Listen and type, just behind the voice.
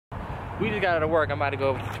We just got out of work. I'm about to go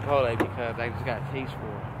over to Chipotle because I just got a taste for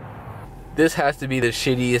it. This has to be the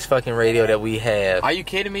shittiest fucking radio that we have. Are you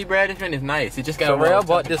kidding me, Brad? This one is nice. It just got Sorrel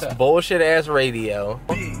bought this bullshit ass radio.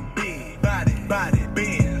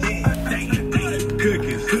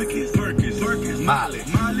 Cookies, Molly,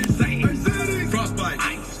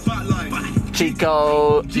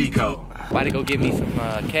 Chico. Chico. About to go get me some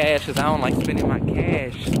cash because I don't like spending my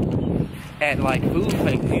cash at like food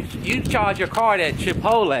places. You charge your card at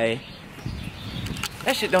Chipotle,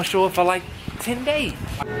 that shit don't show up for like 10 days.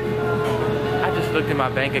 I just looked at my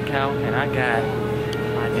bank account and I got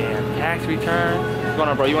my damn tax return. What's going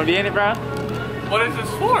on, bro? You want to be in it, bro? What is this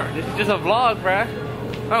for? This is just a vlog, bro.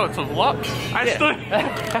 Oh, it's a vlog?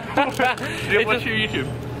 What's your YouTube?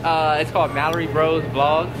 It's called MalloryBros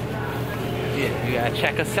Vlogs. Yeah, you gotta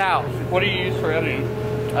check us out. What do you use for editing?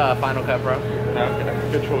 Final Cut Pro.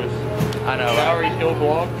 Okay, good choice. I know, Mallory right? Hill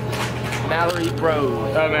Vlog?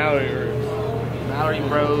 MalloryBros. Oh, MalloryBros.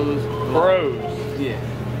 MalloryBros. Bros. Yeah.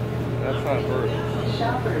 That's not bros.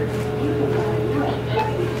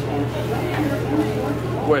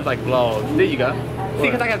 Where it's like vlogs. There you go. See,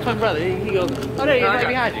 because I got a twin brother. He goes, oh, there he is, right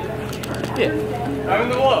behind you. Yeah. I'm in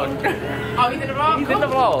the vlog. Oh, he's in the vlog? He's in the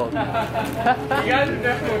vlog. You guys are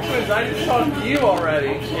definitely twins. I just talked to you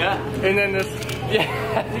already. Yeah. And then this.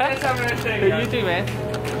 Yeah. You guys have a nice day, guys. You too, man.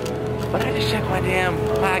 But I just checked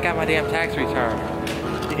I got my damn tax return.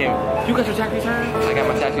 You got your tax return? I got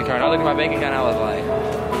my tax return. I looked at my bank account and I was like,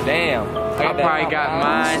 damn. I probably got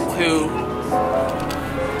mine too.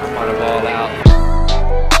 I'm on the ball out.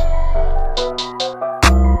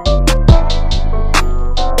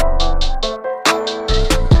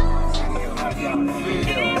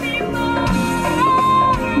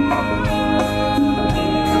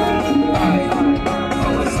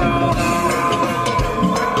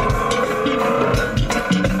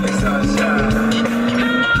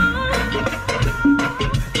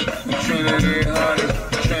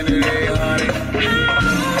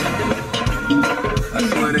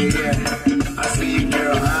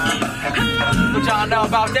 Know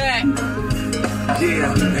about that?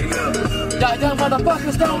 Yeah, hey, Y'all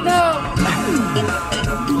motherfuckers don't know.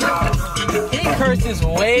 He curses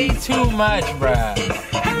way too much, bruh.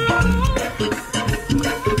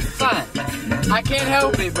 Son, I can't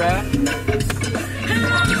help it, bruh.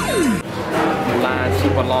 The line's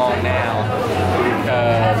super long now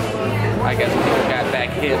because I guess people got back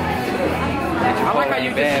hip. I like how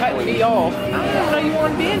you just cut me off. I didn't know you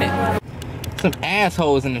wanted to be in it. Some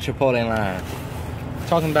assholes in the Chipotle line.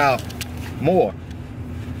 Talking about more.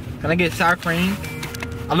 Can I get sour cream?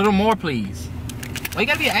 A little more, please. Well, you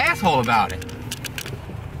gotta be an asshole about it.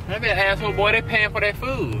 Gotta be an asshole, boy. They paying for their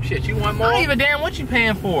food. Shit, you want more? I don't even damn what you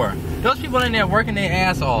paying for. Those people in there working their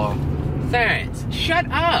ass off. Terrence, shut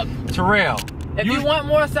up. Terrell, if you want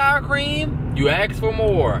more sour cream, you ask for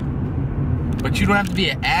more. But you don't have to be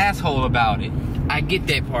an asshole about it. I get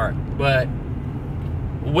that part, but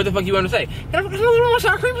what the fuck you want to say? Can I get a little more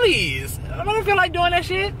sour cream, please? I don't feel like doing that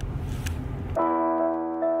shit.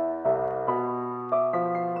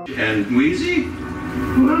 And Wheezy?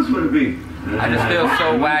 Who else would it be? I just feel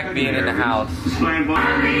so whack being in the house. There's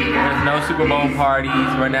no Superbowl parties.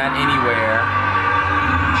 We're not anywhere.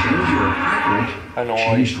 Change your apartment.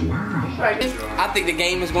 Change the world. I think the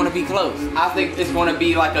game is going to be close. I think it's going to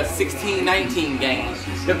be like a 16-19 game,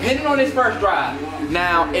 depending on this first drive.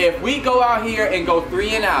 Now, if we go out here and go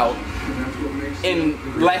 3 and out in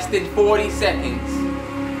less than 40 seconds,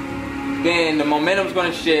 then the momentum's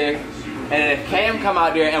going to shift. And if Cam come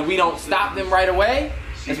out there and we don't stop them right away,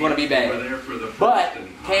 it's going to be bad. But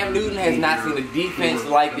Cam Newton has not seen a defense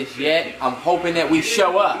like this yet. I'm hoping that we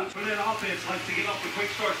show up.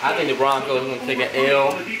 I think the Broncos are going to take an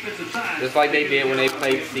L, just like they did when they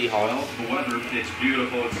played Seahawks.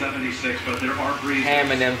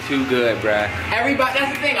 Cam and them too good, bruh. Everybody,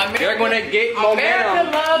 that's the thing. They're going to get momentum.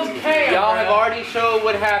 America loves Cam. Y'all have already showed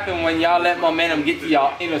what happened when y'all let momentum get to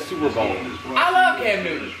y'all in a Super Bowl. I love Cam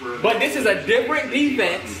Newton, but this is a different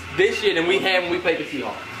defense this year than we had when we played the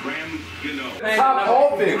Seahawks. Top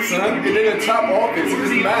offense, son. You're in the top offense. It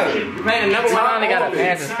doesn't matter. You're playing the number one. I only got a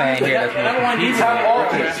Panthers fan here. That's number one. He's top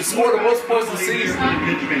offense. You scored the most points this season. I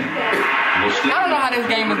don't know how this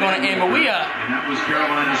game is going to end, but we up. And that was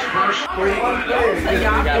Carolina's first. You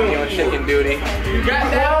got me on chicken duty. You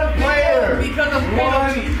got that? One player. Because of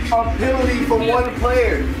penalties. A penalty for one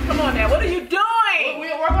player. Come on now, what are you doing?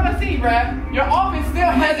 We're going to see, bruh. Your offense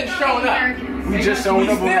still hasn't shown up. We just showed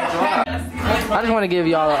up on the drive. I just want to give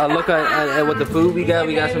y'all a look at what the food we got.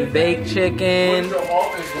 We got some baked chicken.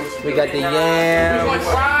 We got the yams.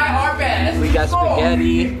 We got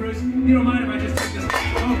spaghetti.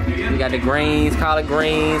 We got the greens, collard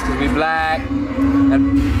greens, cause we black. Got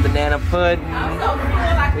banana pudding.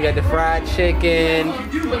 We got the fried chicken.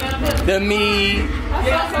 The meat.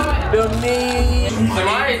 The meat.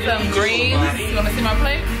 Some greens. You wanna see my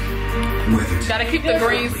plate? Gotta keep the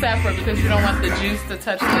greens separate because you don't want the juice to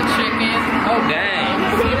touch the chicken. Oh dang.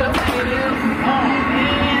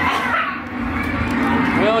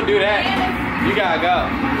 We don't do that. You gotta go.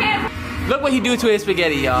 Look what he do to his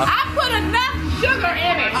spaghetti, y'all. I put enough sugar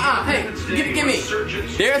in it. Hey, give me.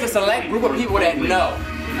 There's a select group of people that know.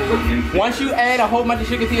 Once you add a whole bunch of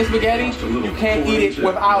sugar to your spaghetti, you can't eat it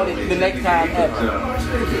without it the next time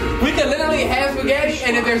ever. We can literally have spaghetti,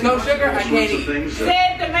 and if there's no sugar, I can't eat.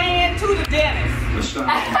 Said the man to the dentist.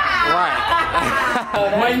 Right.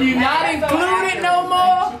 When you're not included no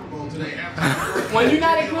more, when you're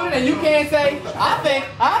not included and you can't say, I think,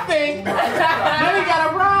 then we got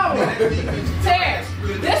a problem. Terrence,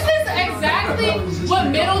 this is exactly what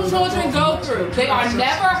middle children go through. They are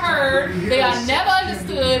never heard, they are never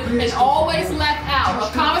understood, and always left out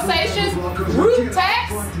of conversations, group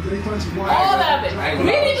texts, all of it.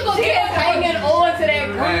 We need to go get hanging on to that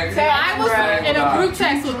group text. I was in a group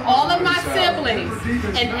text with all of my siblings,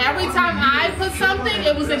 and every time I put something,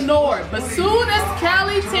 it was ignored. But soon as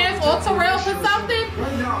Kelly, Terrence, or Terrell put something,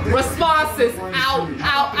 responses out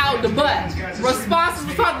the butt.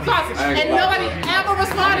 Responses, and nobody ever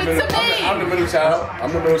responded to me. I'm the middle child.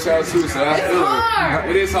 I'm the middle child too, so I feel hard.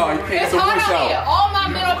 it. It is hard. You can't It's hard out here. All my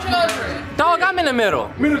middle children. Dog, I'm in the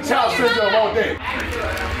middle. Middle child syndrome all day.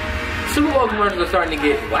 Super Bowl commercials are starting to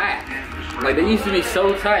get whack. Like, they used to be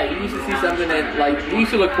so tight. You used to see something that, like, we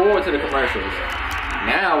used to look forward to the commercials.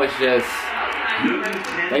 Now it's just,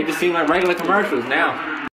 they just seem like regular commercials now.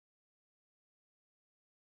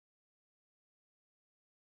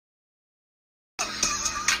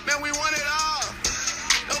 Man, we want it all.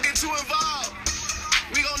 Don't get too involved.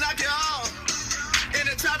 We gon' knock it off. And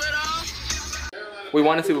to top it off. We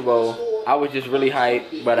won the Super Bowl. I was just really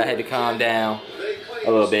hyped, but I had to calm down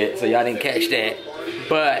a little bit, so y'all didn't catch that.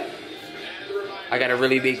 But I got a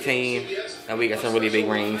really big team, and we got some really big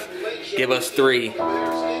rings. Give us 3.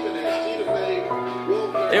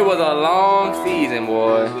 It was a long season,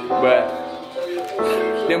 boy, but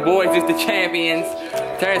them boys is the champions.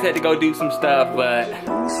 Terrence had to go do some stuff, but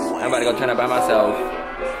I'm about to go turn up by myself.